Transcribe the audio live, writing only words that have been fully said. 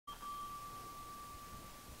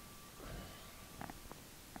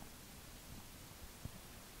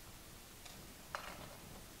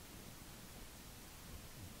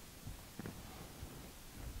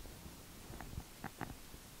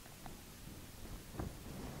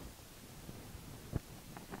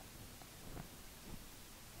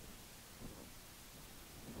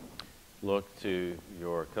look to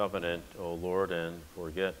your covenant, O Lord, and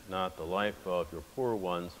forget not the life of your poor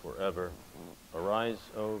ones forever. Arise,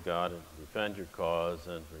 O God, and defend your cause,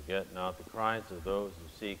 and forget not the cries of those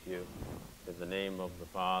who seek you. In the name of the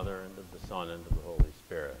Father, and of the Son, and of the Holy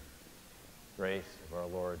Spirit. Grace of our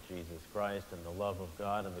Lord Jesus Christ, and the love of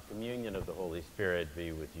God, and the communion of the Holy Spirit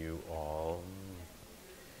be with you all.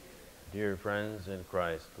 Dear friends in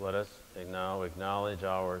Christ, let us now acknowledge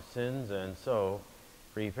our sins and so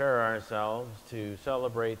prepare ourselves to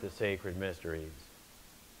celebrate the sacred mysteries.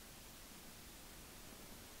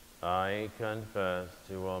 I confess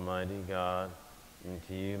to Almighty God and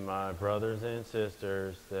to you, my brothers and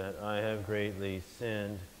sisters, that I have greatly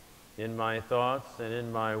sinned in my thoughts and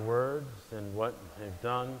in my words, and what I have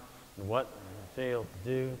done and what I have failed to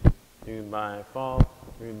do, through my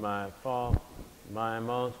fault, my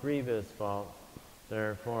most grievous fault.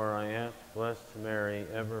 Therefore I ask Blessed Mary,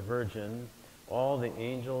 ever Virgin, all the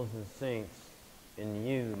angels and saints, and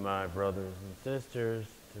you, my brothers and sisters,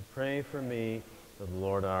 to pray for me to the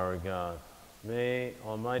Lord our God. May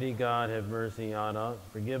Almighty God have mercy on us,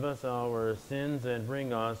 forgive us our sins, and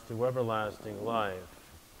bring us to everlasting life.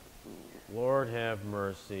 Lord, have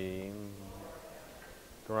mercy.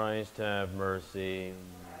 Christ, have mercy.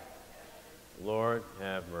 Lord,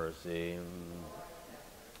 have mercy.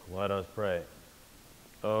 Let us pray.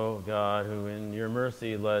 O God, who in your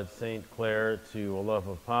mercy led St. Clare to a love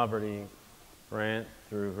of poverty, grant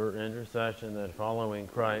through her intercession that following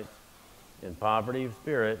Christ in poverty of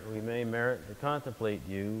spirit, we may merit to contemplate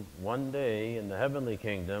you one day in the heavenly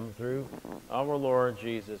kingdom through our Lord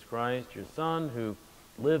Jesus Christ, your Son, who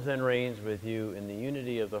lives and reigns with you in the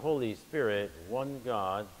unity of the Holy Spirit, one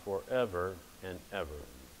God, forever and ever.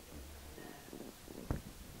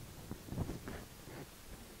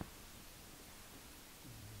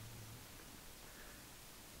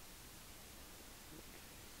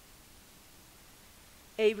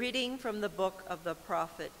 A reading from the book of the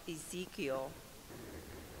prophet Ezekiel.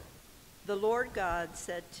 The Lord God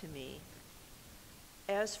said to me,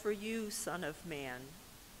 "As for you, Son of Man,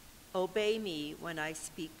 obey me when I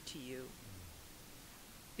speak to you.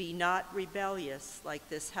 Be not rebellious like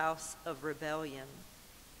this house of rebellion,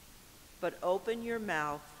 but open your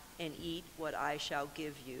mouth and eat what I shall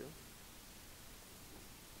give you."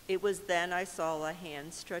 It was then I saw a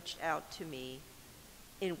hand stretched out to me,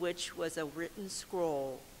 in which was a written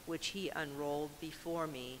scroll, which he unrolled before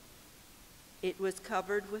me. It was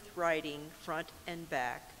covered with writing front and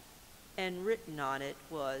back, and written on it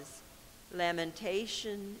was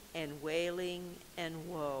lamentation and wailing and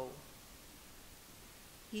woe.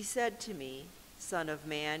 He said to me, "Son of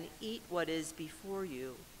man, eat what is before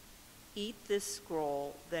you. Eat this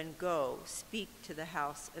scroll, then go, speak to the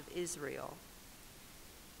house of Israel."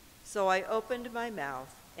 So I opened my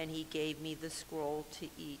mouth, and he gave me the scroll to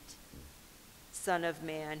eat. "Son of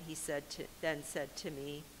man," he then said to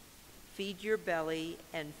me, "feed your belly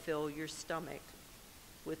and fill your stomach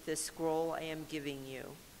with this scroll I am giving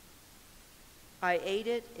you." I ate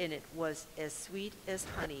it, and it was as sweet as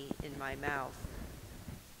honey in my mouth.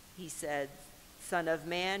 He said, "Son of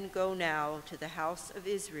man, go now to the house of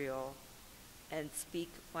Israel and speak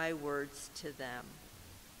my words to them."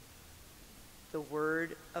 The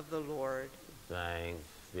word of the Lord. Thanks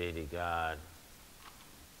be to God.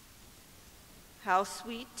 How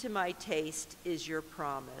sweet to my taste is your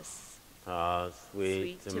promise. How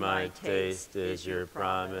sweet to my taste is your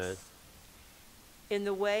promise. In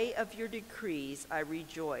the way of your decrees I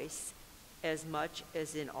rejoice as much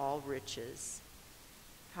as in all riches.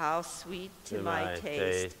 How sweet to my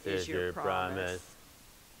taste is your promise.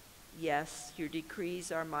 Yes, your decrees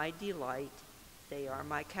are my delight. They are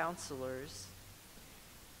my counselors.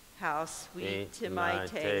 How sweet to my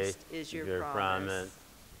taste is your promise.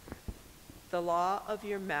 The law of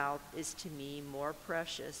your mouth is to me more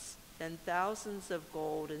precious than thousands of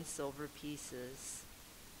gold and silver pieces.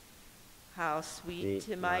 How sweet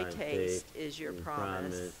to my taste is your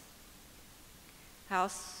promise. How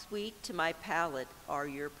sweet to my palate are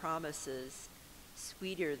your promises,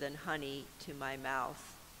 sweeter than honey to my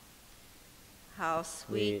mouth. How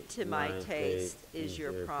sweet to my taste is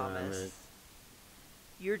your promise.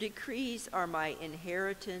 Your decrees are my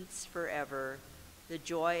inheritance forever, the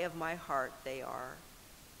joy of my heart they are.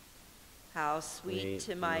 How sweet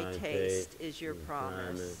to my taste is your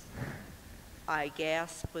promise. I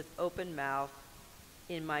gasp with open mouth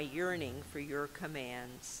in my yearning for your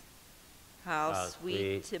commands. How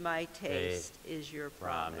sweet to my taste is your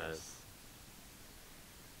promise.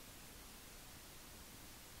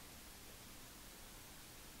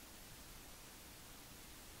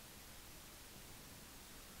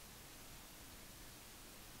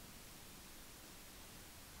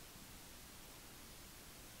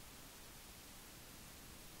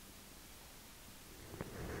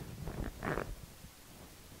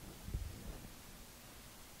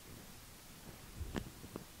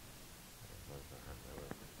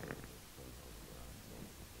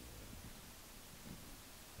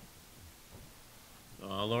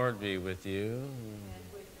 Lord be with you.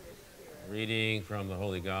 Reading from the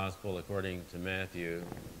Holy Gospel according to Matthew.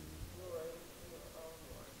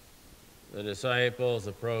 The disciples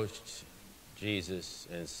approached Jesus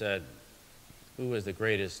and said, "Who is the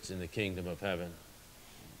greatest in the kingdom of heaven?"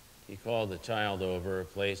 He called the child over,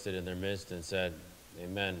 placed it in their midst, and said,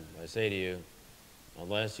 "Amen, I say to you,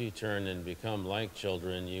 unless you turn and become like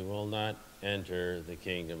children, you will not enter the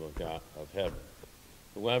kingdom of God, of heaven.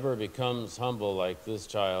 Whoever becomes humble like this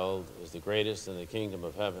child is the greatest in the kingdom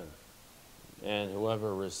of heaven. And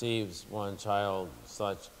whoever receives one child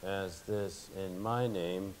such as this in my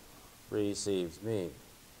name receives me.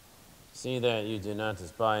 See that you do not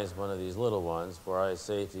despise one of these little ones, for I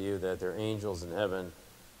say to you that their angels in heaven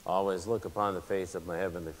always look upon the face of my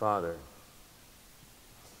heavenly Father.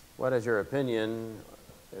 What is your opinion?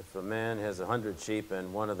 If a man has 100 sheep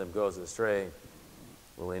and one of them goes astray,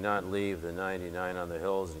 will he not leave the 99 on the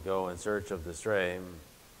hills and go in search of the stray?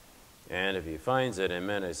 And if he finds it,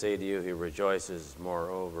 amen, I say to you, he rejoices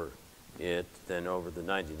more over it than over the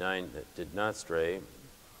 99 that did not stray. In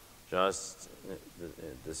just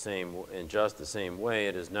the same way,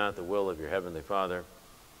 it is not the will of your heavenly Father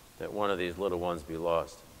that one of these little ones be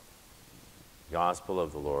lost. Gospel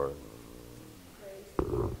of the Lord. Praise to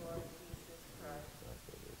you, Lord Jesus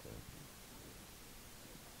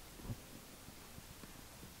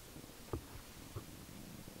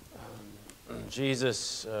Christ.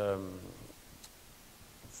 Jesus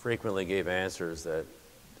frequently gave answers that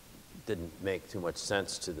didn't make too much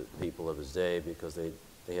sense to the people of his day because they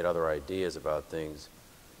had other ideas about things.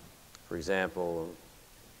 For example,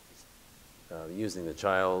 using the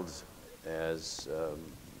child as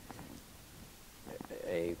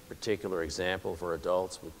a particular example for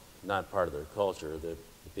adults, but not part of their culture. The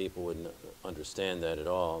people wouldn't understand that at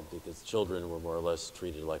all because children were more or less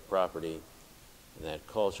treated like property in that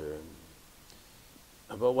culture.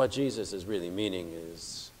 But what Jesus is really meaning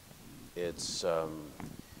is it's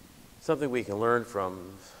something we can learn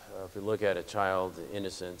from if we look at a child,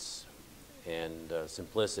 innocence and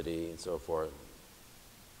simplicity and so forth.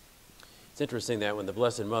 It's interesting that when the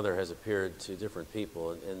Blessed Mother has appeared to different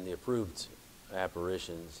people in the approved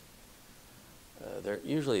apparitions,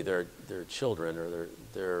 they're children or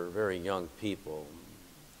they're very young people.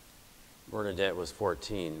 Bernadette was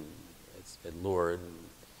 14 at Lourdes.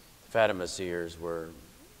 The Fatima seers were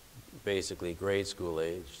basically grade school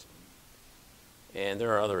aged. And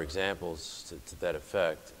there are other examples to that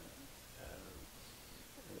effect.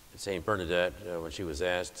 Saint Bernadette, when she was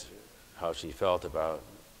asked how she felt about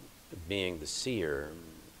being the seer,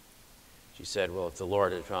 she said, well, if the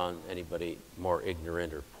Lord had found anybody more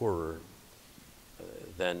ignorant or poorer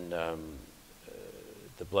than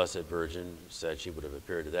the Blessed Virgin, said she would have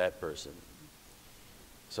appeared to that person.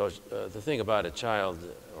 So the thing about a child,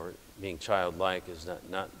 or being childlike, is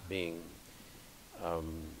not being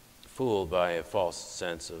fooled by a false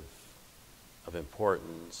sense of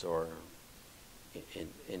importance or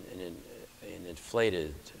an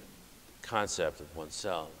inflated concept of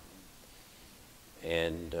oneself.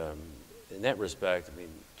 And in that respect, I mean,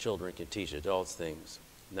 children can teach adults things.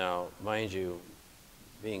 Now, mind you,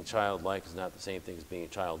 being childlike is not the same thing as being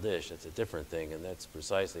childish. It's a different thing, and that's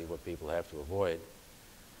precisely what people have to avoid.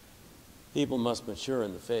 People must mature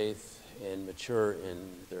in the faith and mature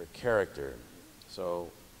in their character. So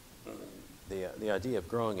the idea of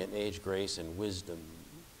growing in age, grace, and wisdom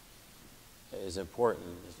is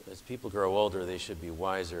important. As people grow older, they should be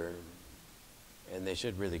wiser, and they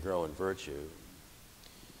should really grow in virtue.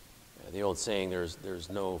 The old saying, there's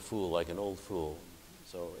no fool like an old fool.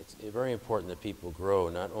 So it's very important that people grow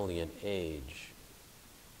not only in age,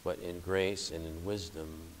 but in grace and in wisdom,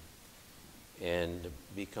 and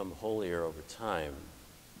become holier over time.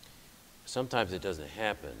 Sometimes it doesn't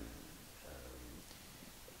happen.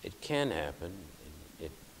 It can happen.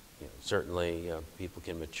 Certainly people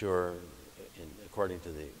can mature according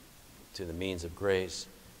to the means of grace.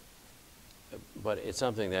 But it's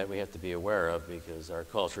something that we have to be aware of because our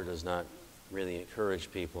culture does not really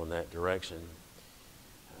encourage people in that direction.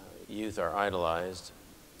 Youth are idolized,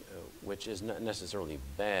 which is not necessarily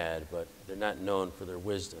bad, but they're not known for their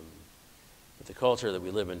wisdom. But the culture that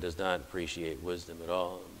we live in does not appreciate wisdom at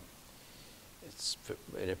all.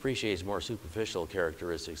 It appreciates more superficial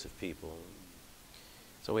characteristics of people.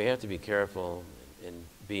 So we have to be careful and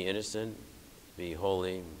be innocent, be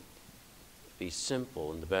holy, be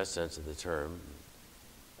simple in the best sense of the term,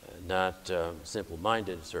 not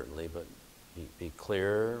simple-minded certainly, but be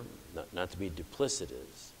clear, not to be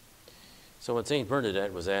duplicitous. So when St.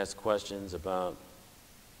 Bernadette was asked questions about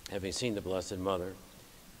having seen the Blessed Mother,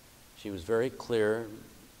 she was very clear.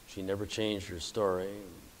 She never changed her story.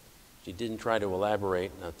 She didn't try to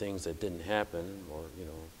elaborate on things that didn't happen or,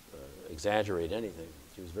 exaggerate anything.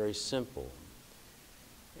 She was very simple.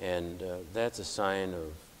 And that's a sign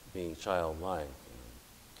of being childlike.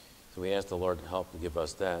 So we ask the Lord to help to give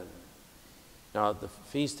us that. Now, the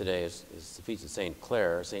feast today is the feast of St.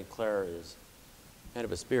 Clare. St. Clare is kind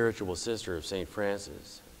of a spiritual sister of St.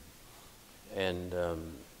 Francis. And her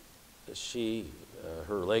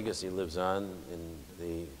legacy lives on in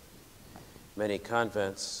the many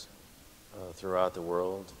convents throughout the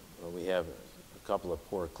world. We have a couple of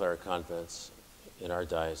poor Clare convents in our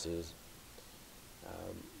diocese.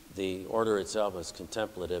 The order itself is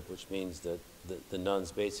contemplative, which means that the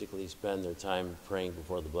nuns basically spend their time praying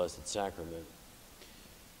before the Blessed Sacrament.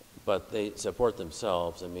 But they support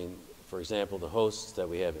themselves. I mean, for example, the hosts that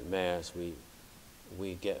we have at Mass, we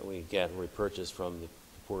purchase from the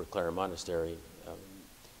poor Clare Monastery.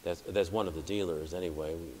 That's one of the dealers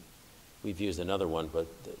anyway. We've used another one, but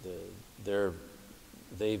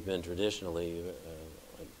they've been traditionally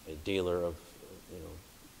a dealer of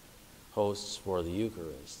hosts for the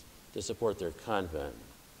Eucharist to support their convent.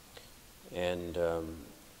 And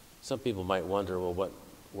some people might wonder, well,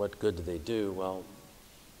 what good do they do? Well,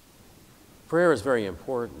 prayer is very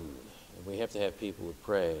important. We have to have people who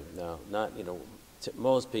pray. Now,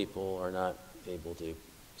 most people are not able to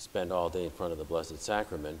spend all day in front of the Blessed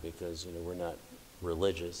Sacrament because, we're not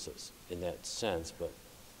religious in that sense, but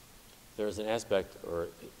there's an aspect or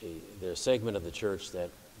there's a segment of the church that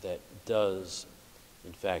does,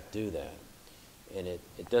 in fact, do that. And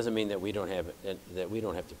it doesn't mean that we don't have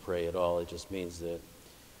to pray at all. It just means that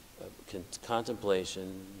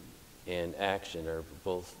contemplation and action are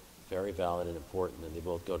both very valid and important, and they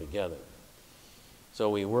both go together. So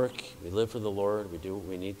we work, we live for the Lord, we do what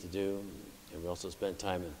we need to do, and we also spend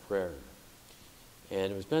time in prayer.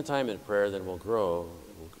 And if we spend time in prayer, then we'll grow.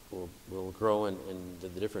 We'll grow in the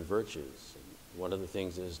different virtues. One of the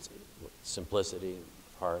things is simplicity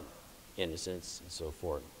of heart, innocence, and so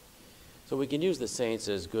forth. So we can use the saints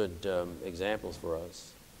as good examples for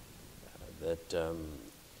us. That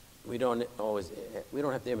we don't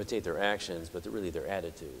have to imitate their actions, but really their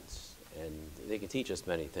attitudes, and they can teach us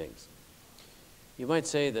many things. You might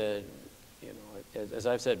say that, as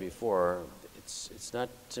I've said before, it's not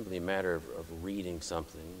simply a matter of reading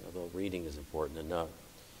something, although reading is important enough.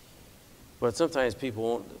 But sometimes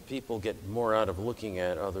people get more out of looking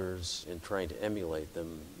at others and trying to emulate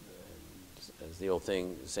them. As the old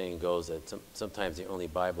saying goes, that sometimes the only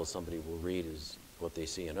Bible somebody will read is what they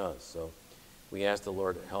see in us. So we ask the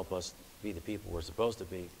Lord to help us be the people we're supposed to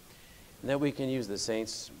be. And that we can use the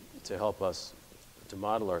saints to help us to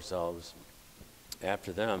model ourselves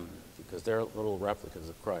after them, because they're little replicas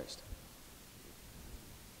of Christ.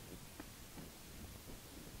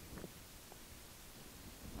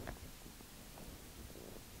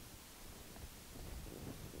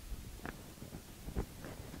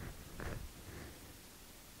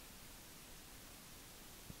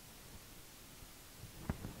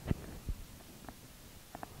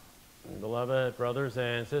 Beloved brothers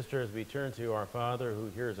and sisters, we turn to our Father who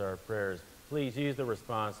hears our prayers. Please use the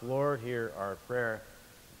response, Lord, hear our prayer.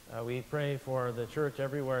 We pray for the church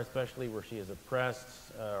everywhere, especially where she is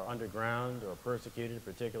oppressed, underground, or persecuted,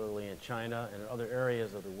 particularly in China and in other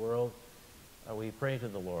areas of the world. We pray to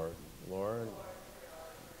the Lord. Lord,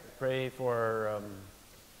 pray for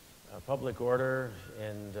public order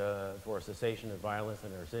and for cessation of violence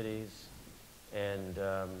in our cities, and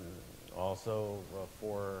also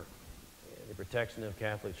for the protection of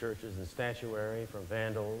Catholic churches and statuary from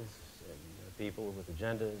vandals and people with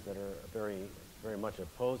agendas that are very, very much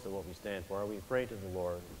opposed to what we stand for. We pray to the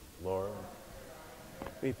Lord. Lord,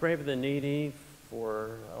 we pray for the needy,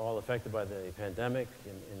 for all affected by the pandemic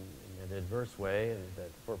in an adverse way, and that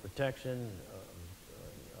for protection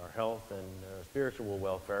of our health and spiritual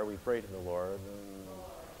welfare. We pray to the Lord.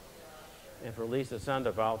 And for Lisa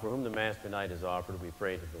Sandoval, for whom the Mass tonight is offered, we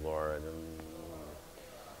pray to the Lord.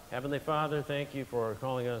 Heavenly Father, thank you for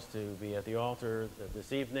calling us to be at the altar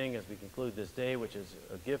this evening as we conclude this day, which is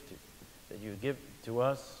a gift that you give to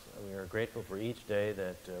us. We are grateful for each day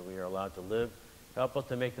that we are allowed to live. Help us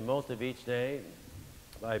to make the most of each day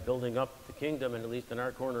by building up the kingdom, and at least in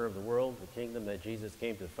our corner of the world, the kingdom that Jesus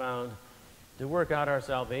came to found, to work out our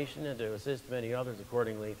salvation and to assist many others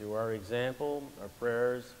accordingly through our example, our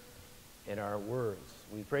prayers, and our words.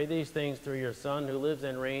 We pray these things through your Son, who lives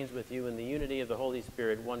and reigns with you in the unity of the Holy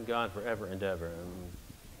Spirit, one God, forever and ever.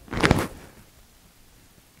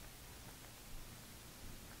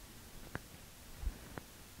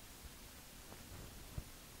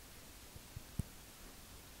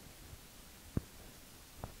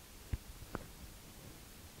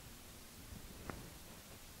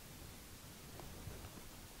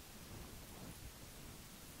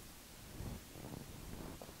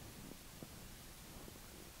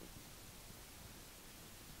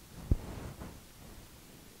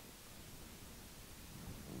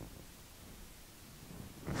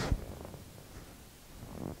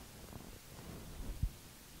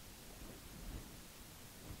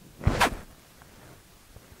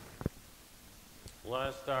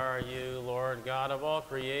 Blessed are you, Lord God of all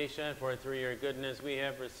creation, for through your goodness we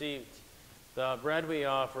have received the bread we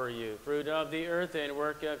offer you, fruit of the earth and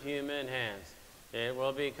work of human hands. It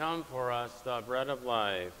will become for us the bread of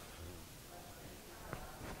life.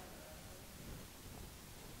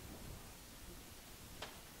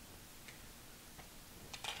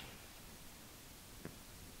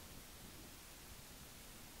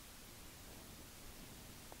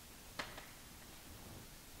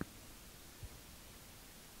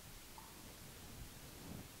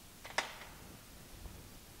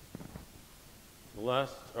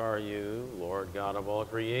 Blessed are you, Lord God of all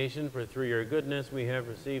creation, for through your goodness we have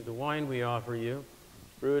received the wine we offer you,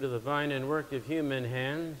 fruit of the vine and work of human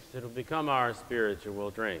hands. It will become our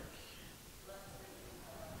spiritual drink.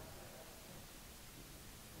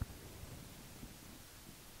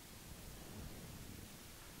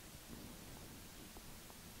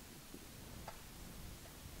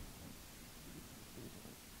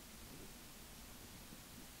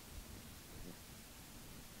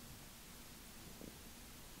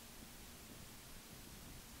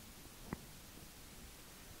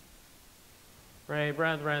 Pray,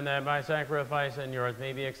 brethren, that my sacrifice and yours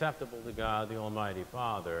may be acceptable to God, the Almighty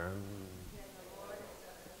Father.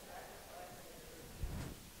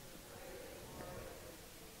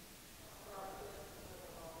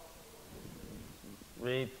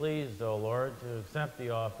 Be pleased, O Lord, to accept the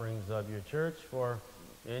offerings of your church, for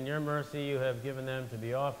in your mercy you have given them to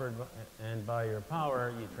be offered, and by your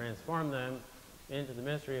power you transform them into the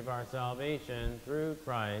mystery of our salvation through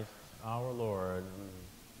Christ our Lord.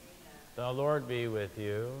 The Lord be with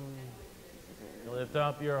you. Lift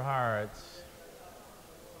up your hearts.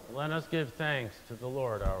 Let us give thanks to the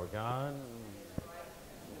Lord our God.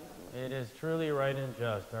 It is truly right and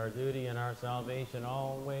just, our duty and our salvation,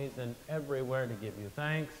 always and everywhere to give you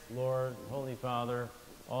thanks, Lord, Holy Father,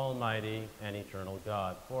 Almighty and eternal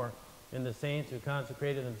God. For in the saints who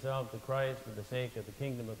consecrated themselves to Christ for the sake of the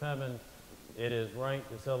kingdom of heaven, it is right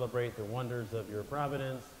to celebrate the wonders of your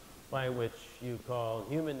providence, by which you call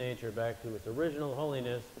human nature back to its original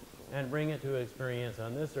holiness and bring it to experience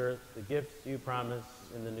on this earth the gifts you promise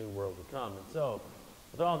in the new world to come. And so,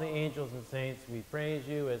 with all the angels and saints, we praise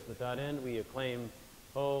you as without end we acclaim,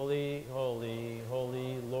 Holy, holy,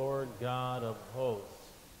 holy, Lord God of hosts.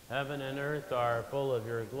 Heaven and earth are full of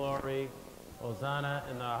your glory. Hosanna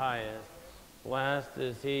in the highest. Blessed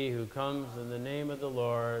is he who comes in the name of the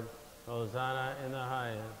Lord. Hosanna in the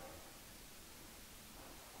highest.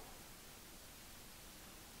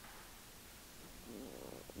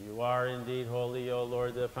 You are indeed holy, O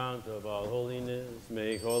Lord, the fount of all holiness.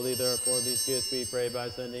 Make holy, therefore, these gifts, we pray, by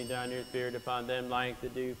sending down your Spirit upon them like the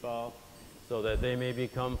dewfall, so that they may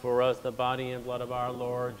become for us the body and blood of our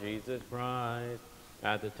Lord Jesus Christ.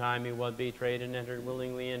 At the time he was betrayed and entered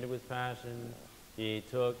willingly into his passion, he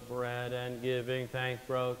took bread and giving thanks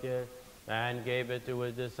broke it and gave it to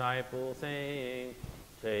his disciples, saying,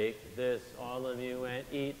 Take this, all of you, and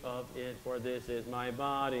eat of it, for this is my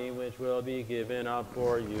body, which will be given up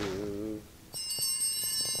for you.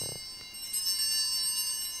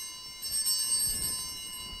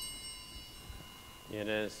 In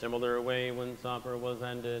a similar way, when supper was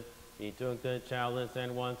ended, he took the chalice,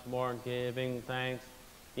 and once more giving thanks,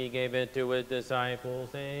 he gave it to his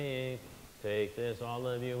disciples, saying, Take this, all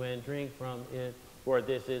of you, and drink from it, for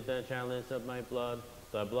this is the chalice of my blood,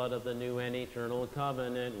 the blood of the new and eternal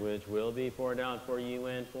covenant, which will be poured out for you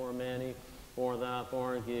and for many, for the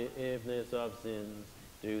forgiveness of sins.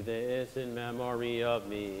 Do this in memory of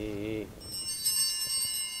me.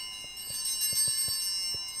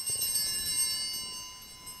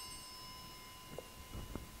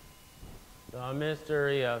 The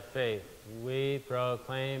mystery of faith. We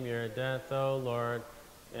proclaim your death, O Lord,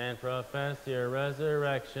 and profess your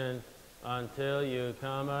resurrection until you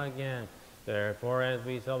come again. Therefore, as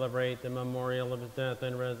we celebrate the memorial of his death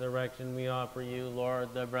and resurrection, we offer you,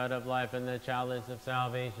 Lord, the bread of life and the chalice of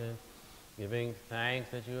salvation, giving thanks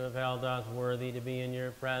that you have held us worthy to be in your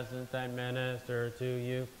presence and minister to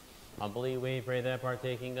you. Humbly we pray that,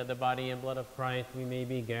 partaking of the body and blood of Christ, we may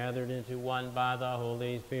be gathered into one by the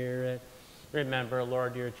Holy Spirit. Remember,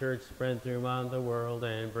 Lord, your church spread throughout the world,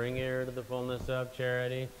 and bring her to the fullness of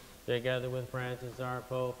charity, together with Francis our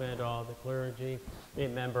Pope and all the clergy.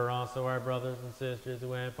 Remember also our brothers and sisters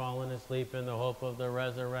who have fallen asleep in the hope of the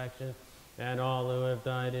resurrection, and all who have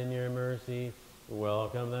died in your mercy.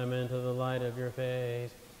 Welcome them into the light of your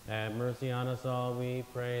face. Have mercy on us all, we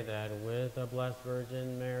pray, that with the blessed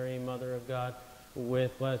Virgin Mary, Mother of God,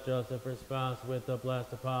 with blessed Joseph, her spouse, with the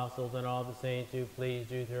blessed apostles and all the saints who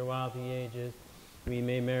pleased you throughout the ages, we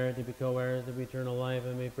may merit to be co-heirs of eternal life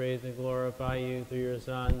and may praise and glorify you through your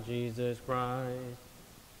Son, Jesus Christ.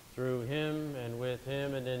 Through him and with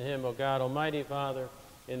him and in him, O God, Almighty Father,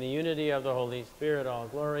 in the unity of the Holy Spirit, all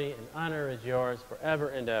glory and honor is yours forever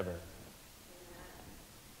and ever.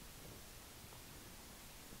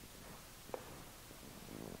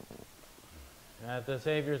 At the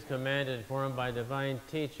Savior's command, informed by divine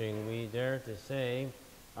teaching, we dare to say,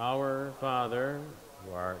 Our Father,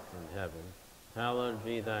 who art in heaven, hallowed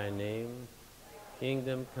be thy name.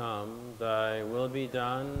 Kingdom come, thy will be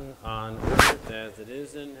done on earth as it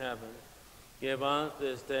is in heaven. Give us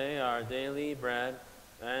this day our daily bread,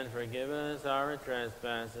 and forgive us our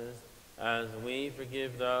trespasses, as we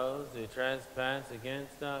forgive those who trespass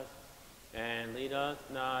against us. And lead us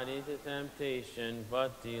not into temptation,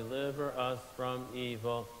 but deliver us from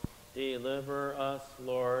evil. Deliver us,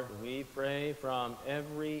 Lord, we pray, from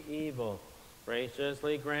every evil.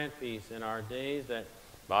 Graciously grant peace in our days, that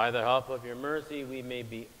by the help of your mercy we may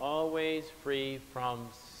be always free from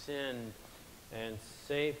sin and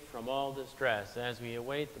safe from all distress, as we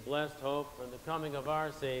await the blessed hope from the coming of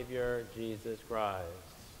our Savior, Jesus Christ.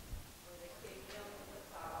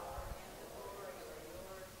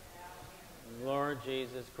 Lord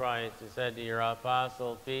Jesus Christ, who said to your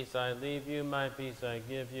apostle, Peace I leave you, my peace I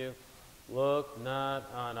give you. Look not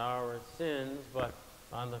on our sins, but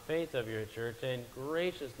on the faith of your church, and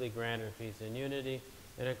graciously grant her peace and unity,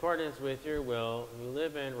 in accordance with your will, who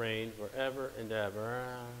live and reign forever and ever.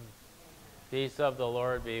 Peace of the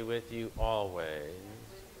Lord be with you always.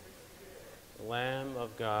 Lamb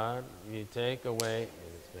of God, you take away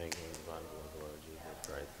the body of the Lord Jesus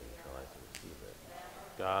Christ, and shall I receive it.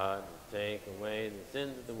 God, take away the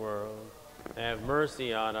sins of the world. Have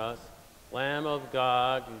mercy on us. Lamb of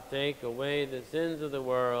God, you take away the sins of the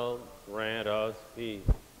world. Grant us peace.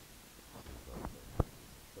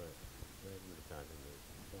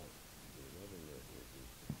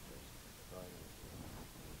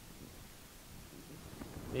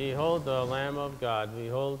 Behold the Lamb of God.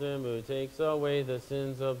 Behold him who takes away the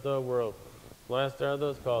sins of the world. Blessed are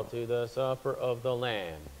those called to the supper of the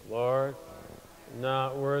Lamb. Lord,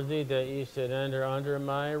 not worthy that you should enter under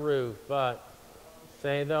my roof, but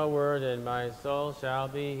say the word, and my soul shall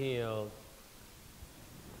be healed.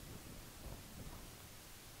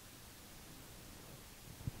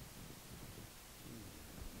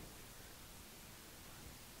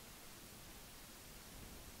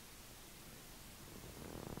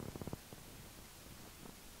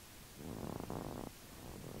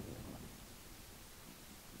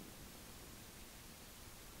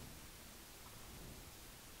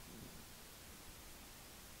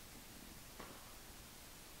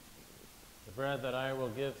 The bread that I will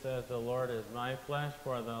give, says the Lord, is my flesh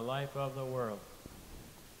for the life of the world.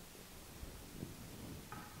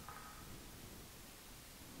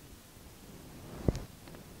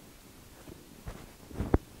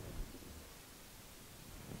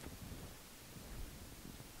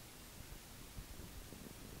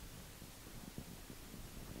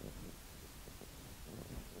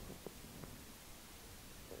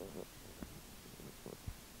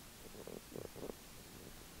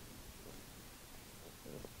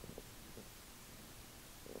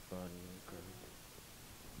 Body of Christ.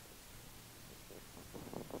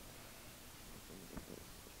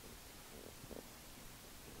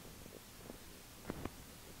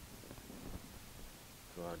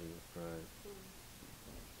 Body of Christ.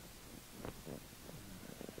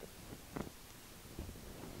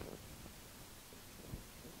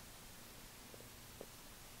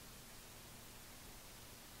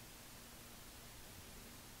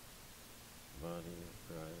 Body of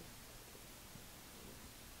Christ.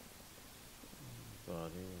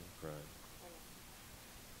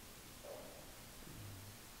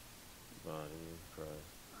 Body of Christ. Body of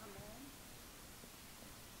Christ.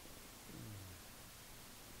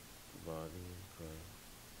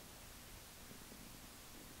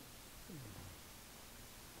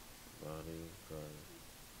 Body of Christ.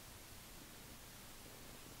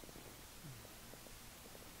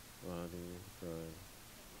 Body of Christ.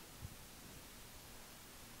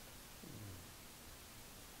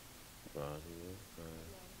 Body of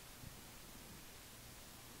Christ.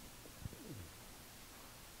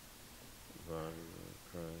 Body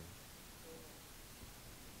of Christ.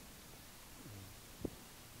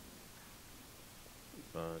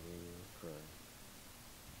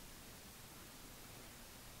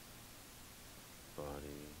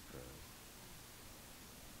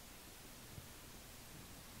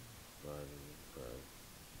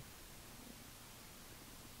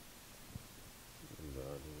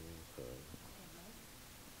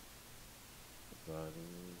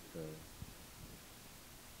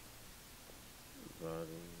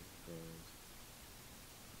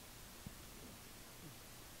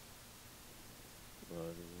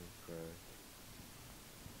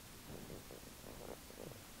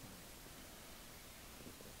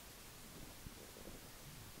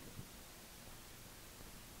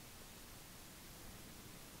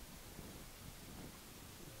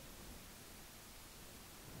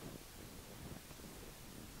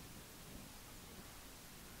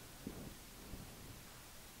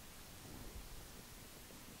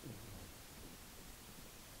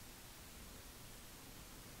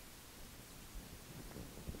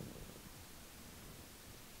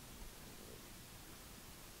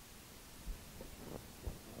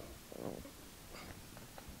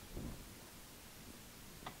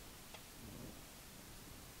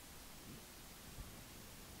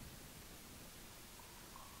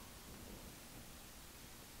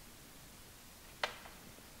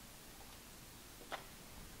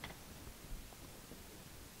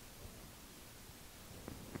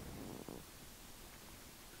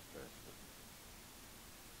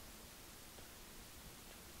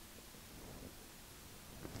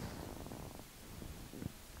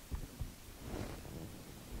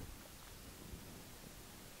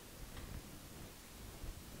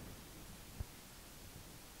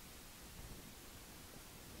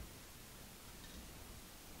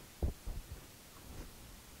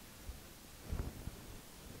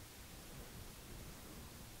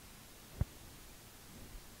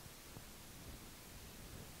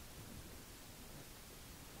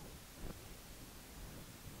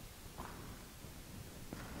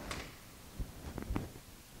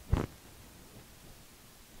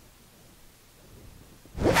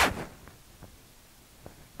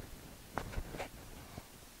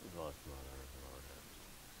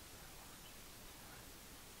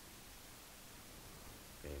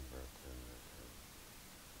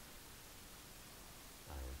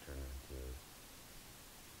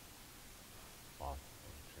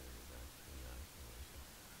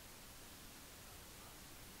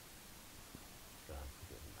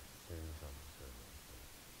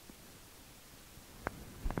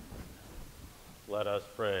 Let us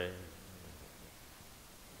pray.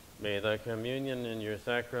 May the communion in your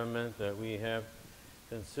sacrament that we have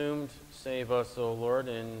consumed save us, O Lord,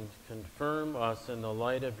 and confirm us in the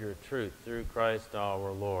light of your truth through Christ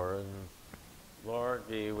our Lord. Lord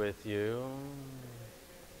be with you.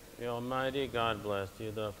 The Almighty God bless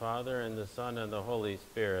you, the Father, and the Son, and the Holy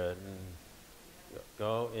Spirit. And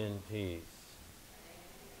go in peace.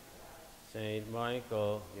 Saint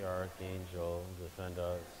Michael, the Archangel, defend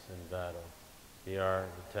us in battle. Be our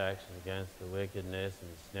protection against the wickedness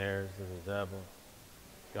and snares of the devil.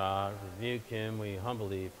 God, rebuke him, we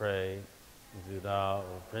humbly pray. And do thou,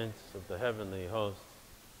 O Prince of the heavenly hosts,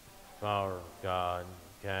 power of God,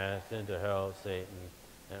 cast into hell Satan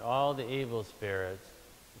and all the evil spirits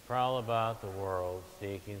who prowl about the world,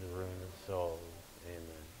 seeking the ruin of souls.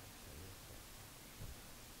 Amen.